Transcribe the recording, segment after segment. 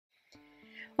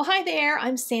Well, hi there,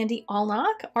 I'm Sandy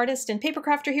Allnock, artist and paper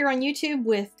crafter here on YouTube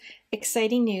with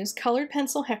exciting news, colored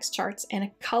pencil hex charts and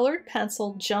a colored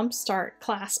pencil jumpstart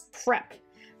class prep,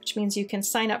 which means you can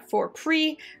sign up for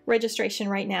pre-registration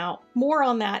right now. More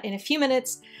on that in a few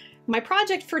minutes. My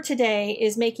project for today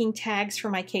is making tags for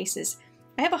my cases.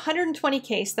 I have a 120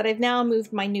 case that I've now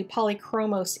moved my new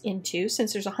Polychromos into,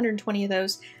 since there's 120 of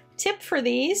those. Tip for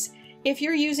these: if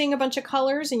you're using a bunch of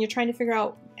colors and you're trying to figure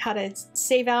out how to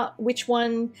save out which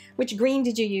green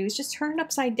did you use, just turn it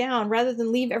upside down rather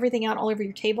than leave everything out all over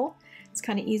your table. It's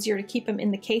kind of easier to keep them in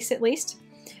the case at least.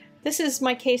 This is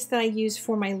my case that I use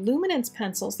for my Luminance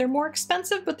pencils. They're more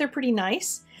expensive, but they're pretty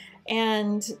nice.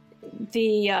 And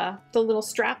the little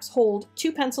straps hold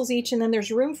 2 pencils each, and then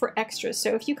there's room for extras.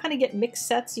 So if you kind of get mixed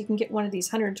sets, you can get one of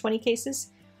these 120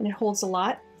 cases, and it holds a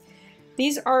lot.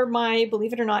 These are my,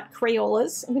 believe it or not,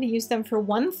 Crayolas. I'm going to use them for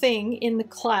one thing in the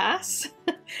class,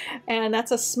 and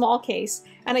that's a small case.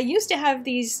 And I used to have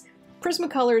these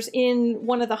Prismacolors in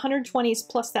one of the 120s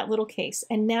plus that little case,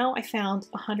 and now I found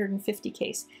a 150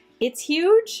 case. It's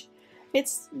huge.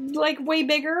 It's like way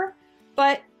bigger,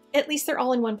 but at least they're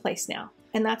all in one place now,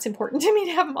 and that's important to me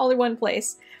to have them all in one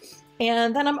place.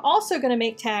 And then I'm also going to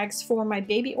make tags for my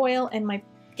baby oil and my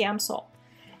Gamsol.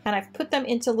 And I've put them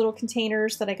into little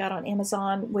containers that I got on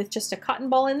Amazon with just a cotton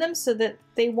ball in them so that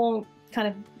they won't kind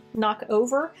of knock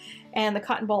over. And the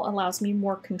cotton ball allows me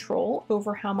more control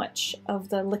over how much of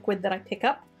the liquid that I pick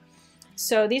up.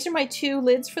 So these are my 2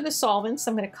 lids for the solvents.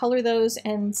 I'm going to color those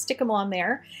and stick them on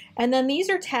there. And then these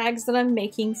are tags that I'm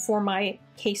making for my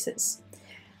cases.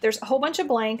 There's a whole bunch of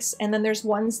blanks, and then there's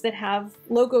ones that have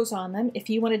logos on them. If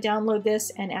you want to download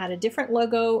this and add a different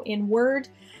logo in Word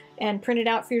and print it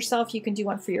out for yourself, you can do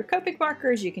one for your Copic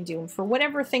markers, you can do them for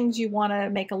whatever things you want to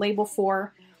make a label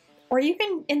for. Or you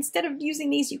can, instead of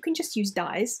using these, you can just use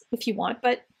dies if you want,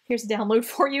 but here's a download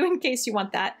for you in case you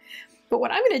want that. But what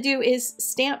I'm going to do is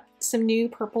stamp some new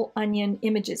Purple Onion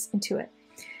images into it,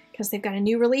 because they've got a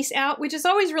new release out, which is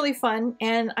always really fun,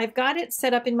 and I've got it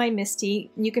set up in my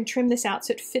MISTI. You can trim this out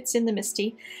so it fits in the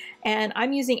MISTI, and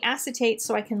I'm using acetate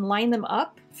so I can line them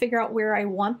up, figure out where I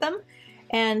want them,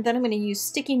 and then I'm going to use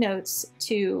sticky notes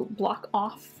to block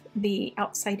off the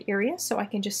outside area so I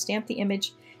can just stamp the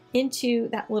image into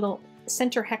that little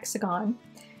center hexagon,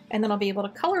 and then I'll be able to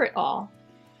color it all.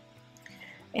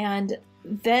 And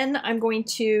then I'm going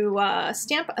to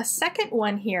stamp a second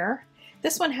one here.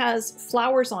 This one has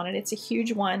flowers on it. It's a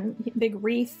huge one, big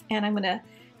wreath, and I'm going to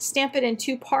stamp it in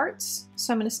 2 parts.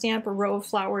 So I'm going to stamp a row of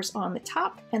flowers on the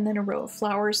top and then a row of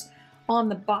flowers on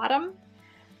the bottom,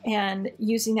 and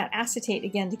using that acetate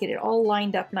again to get it all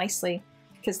lined up nicely,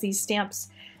 because these stamps,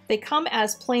 they come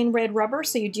as plain red rubber,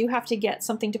 so you do have to get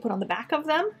something to put on the back of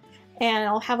them. And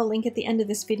I'll have a link at the end of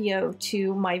this video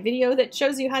to my video that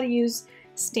shows you how to use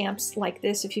stamps like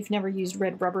this if you've never used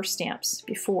red rubber stamps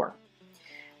before.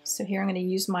 So here I'm going to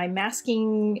use my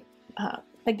masking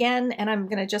again, and I'm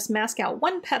going to just mask out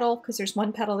 1 petal, because there's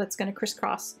 1 petal that's going to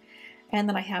crisscross, and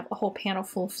then I have a whole panel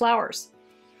full of flowers.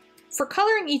 For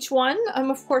coloring each one, I'm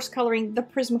of course coloring the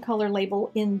Prismacolor label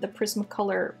in the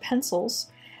Prismacolor pencils,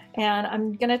 and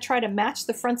I'm going to try to match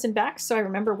the fronts and backs so I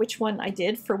remember which one I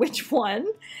did for which one.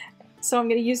 So I'm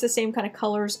going to use the same kind of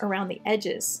colors around the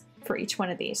edges for each one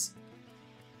of these.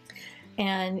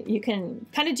 And you can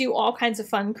kind of do all kinds of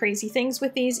fun, crazy things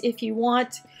with these if you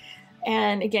want.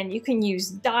 And again, you can use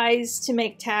dies to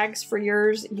make tags for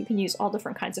yours. You can use all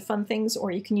different kinds of fun things, or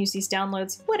you can use these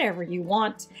downloads, whatever you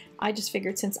want. I just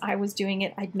figured since I was doing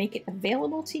it, I'd make it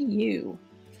available to you.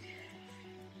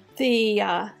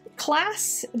 The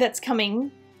class that's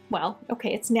coming, well,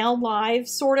 okay, it's now live,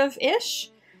 sort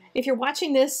of-ish. If you're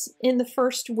watching this in the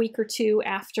first week or 2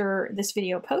 after this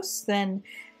video posts, then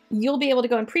you'll be able to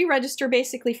go and pre-register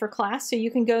basically for class. So you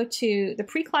can go to the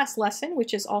pre-class lesson,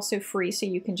 which is also free, so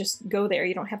you can just go there.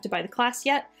 You don't have to buy the class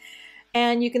yet.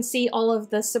 And you can see all of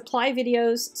the supply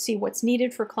videos, see what's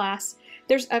needed for class.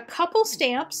 There's a couple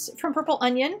stamps from Purple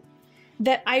Onion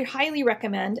that I highly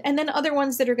recommend, and then other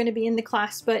ones that are going to be in the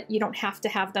class, but you don't have to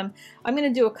have them. I'm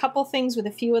going to do a couple things with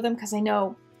a few of them, because I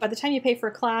know by the time you pay for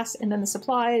a class and then the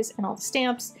supplies and all the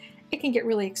stamps, it can get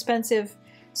really expensive.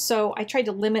 So I tried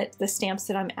to limit the stamps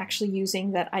that I'm actually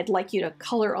using that I'd like you to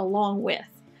color along with.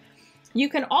 You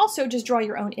can also just draw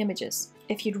your own images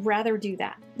if you'd rather do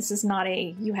that. This is not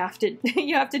a you have to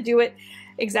you have to do it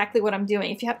exactly what I'm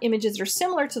doing. If you have images that are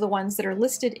similar to the ones that are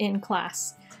listed in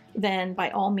class, then by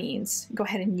all means go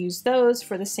ahead and use those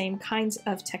for the same kinds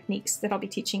of techniques that I'll be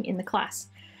teaching in the class.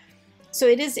 So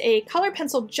it is a color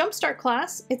pencil jumpstart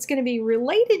class. It's going to be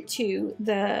related to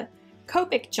the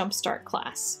Copic jumpstart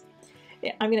class.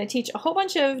 I'm going to teach a whole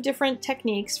bunch of different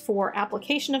techniques for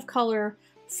application of color,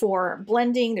 for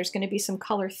blending. There's going to be some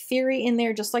color theory in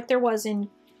there, just like there was in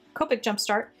Copic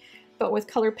Jumpstart. But with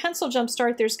Colored Pencil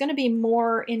Jumpstart, there's going to be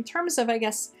more in terms of, I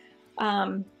guess,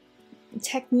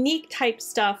 technique type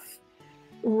stuff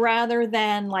rather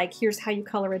than like, here's how you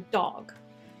color a dog.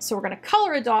 So we're going to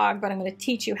color a dog, but I'm going to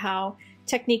teach you how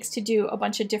techniques to do a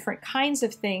bunch of different kinds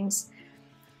of things.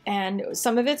 And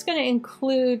some of it's going to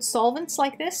include solvents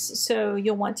like this. So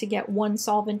you'll want to get one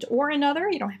solvent or another.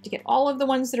 You don't have to get all of the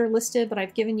ones that are listed, but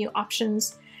I've given you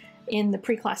options in the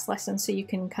pre-class lesson so you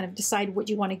can kind of decide what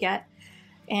you want to get.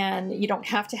 And you don't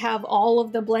have to have all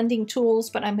of the blending tools,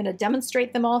 but I'm going to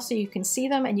demonstrate them all so you can see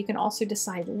them, and you can also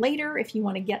decide later if you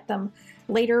want to get them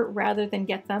later rather than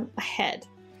get them ahead.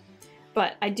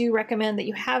 But I do recommend that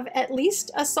you have at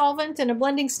least a solvent and a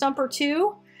blending stump or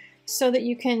two so that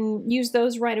you can use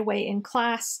those right away in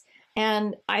class.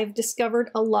 And I've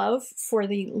discovered a love for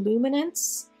the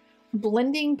Luminance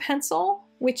blending pencil,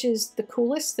 which is the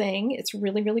coolest thing. It's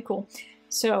really, really cool.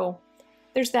 So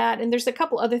there's that, and there's a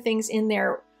couple other things in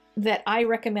there that I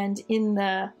recommend in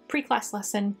the pre-class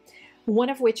lesson, one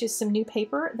of which is some new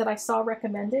paper that I saw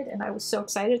recommended, and I was so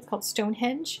excited. It's called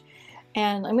Stonehenge,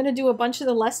 and I'm going to do a bunch of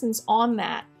the lessons on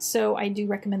that, so I do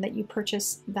recommend that you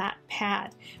purchase that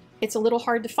pad. It's a little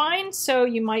hard to find, so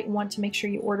you might want to make sure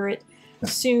you order it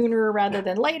sooner rather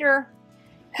than later.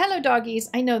 Hello, doggies.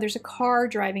 I know there's a car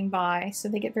driving by, so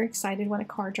they get very excited when a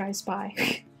car drives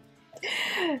by.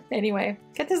 Anyway,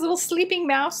 got this little sleeping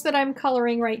mouse that I'm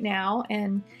coloring right now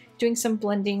and doing some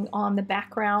blending on the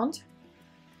background.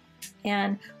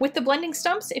 And with the blending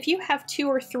stumps, if you have 2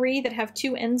 or 3 that have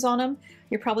 2 ends on them,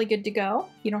 you're probably good to go.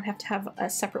 You don't have to have a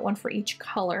separate one for each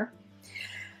color.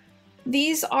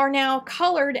 These are now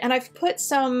colored, and I've put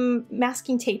some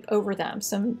masking tape over them,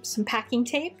 some packing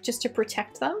tape just to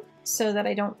protect them so that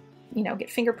I don't, you know, get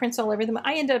fingerprints all over them.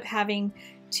 I ended up having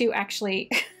to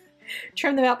actually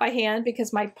trim them out by hand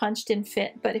because my punch didn't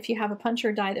fit, but if you have a punch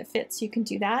or die that fits, you can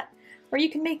do that. Or you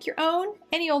can make your own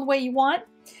any old way you want.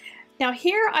 Now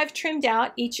here I've trimmed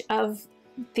out each of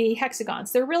the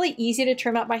hexagons. They're really easy to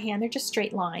trim out by hand. They're just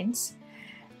straight lines.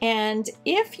 And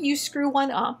if you screw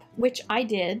one up, which I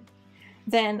did,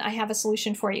 then I have a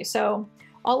solution for you. So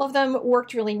all of them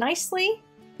worked really nicely.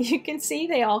 You can see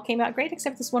they all came out great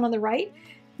except this one on the right.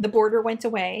 The border went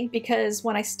away because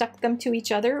when I stuck them to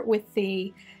each other with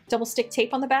the double stick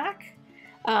tape on the back,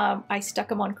 I stuck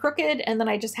them on crooked, and then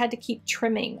I just had to keep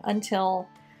trimming until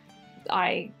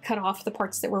I cut off the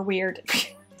parts that were weird.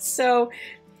 So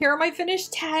here are my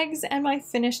finished tags and my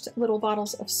finished little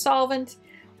bottles of solvent,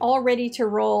 all ready to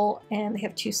roll, and they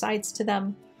have 2 sides to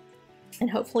them. And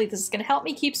hopefully this is going to help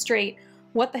me keep straight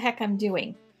what the heck I'm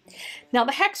doing. Now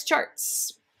the hex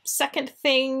charts, second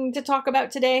thing to talk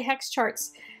about today, hex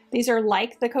charts. These are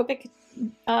like the Copic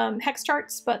hex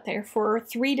charts, but they're for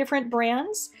 3 different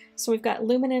brands. So we've got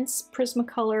Luminance,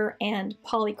 Prismacolor, and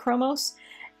Polychromos.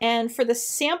 And for the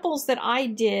samples that I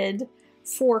did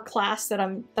for class that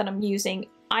I'm using,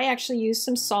 I actually used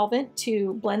some solvent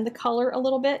to blend the color a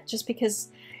little bit, just because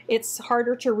it's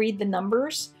harder to read the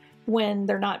numbers when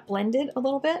they're not blended a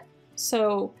little bit.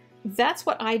 So that's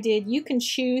what I did. You can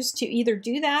choose to either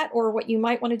do that, or what you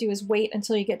might want to do is wait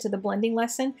until you get to the blending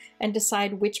lesson and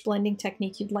decide which blending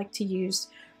technique you'd like to use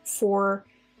for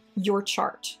your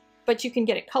chart. But you can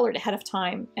get it colored ahead of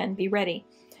time and be ready.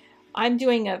 I'm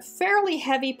doing a fairly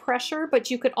heavy pressure,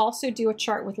 but you could also do a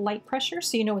chart with light pressure,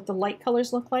 so you know what the light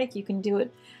colors look like. You can do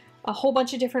it a whole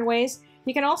bunch of different ways.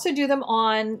 You can also do them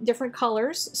on different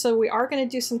colors. So we are going to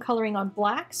do some coloring on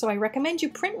black. So I recommend you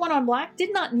print one on black.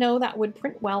 Did not know that would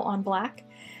print well on black.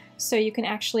 So you can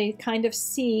actually kind of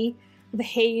see the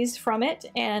haze from it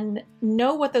and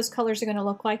know what those colors are going to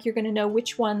look like. You're going to know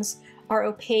which ones are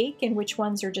opaque and which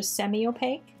ones are just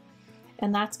semi-opaque.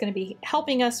 And that's going to be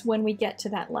helping us when we get to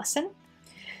that lesson.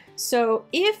 So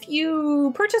if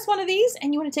you purchase one of these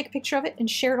and you want to take a picture of it and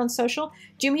share it on social,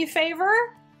 do me a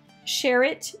favor, share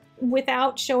it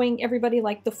without showing everybody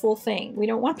like the full thing. We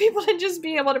don't want people to just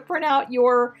be able to print out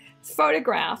your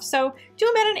photograph. So do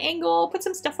them at an angle, put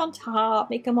some stuff on top,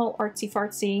 make them all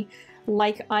artsy-fartsy,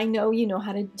 like I know you know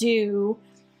how to do,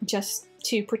 just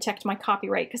to protect my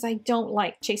copyright, because I don't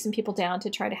like chasing people down to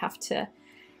try to have to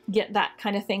get that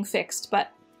kind of thing fixed.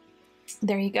 But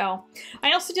there you go.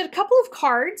 I also did a couple of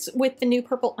cards with the new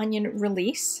Purple Onion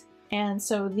release, and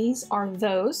so these are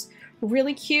those.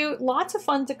 Really cute, lots of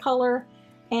fun to color,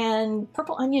 and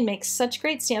Purple Onion makes such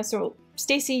great stamps. So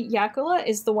Stacy Yakula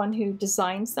is the one who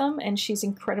designs them, and she's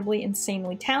incredibly,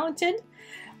 insanely talented.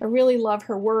 I really love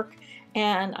her work,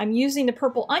 and I'm using the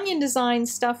Purple Onion design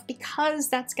stuff because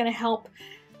that's going to help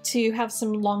to have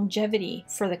some longevity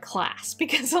for the class,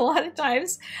 because a lot of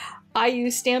times I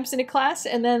use stamps in a class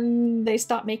and then they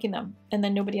stop making them and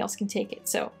then nobody else can take it.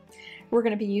 So we're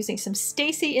going to be using some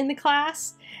Stacy in the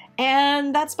class,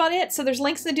 and that's about it. So there's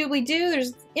links in the doobly-doo.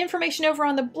 There's information over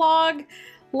on the blog.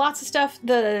 Lots of stuff.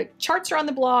 The charts are on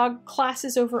the blog,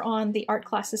 classes over on the art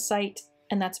classes site,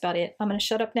 and that's about it. I'm going to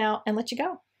shut up now and let you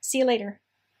go. See you later.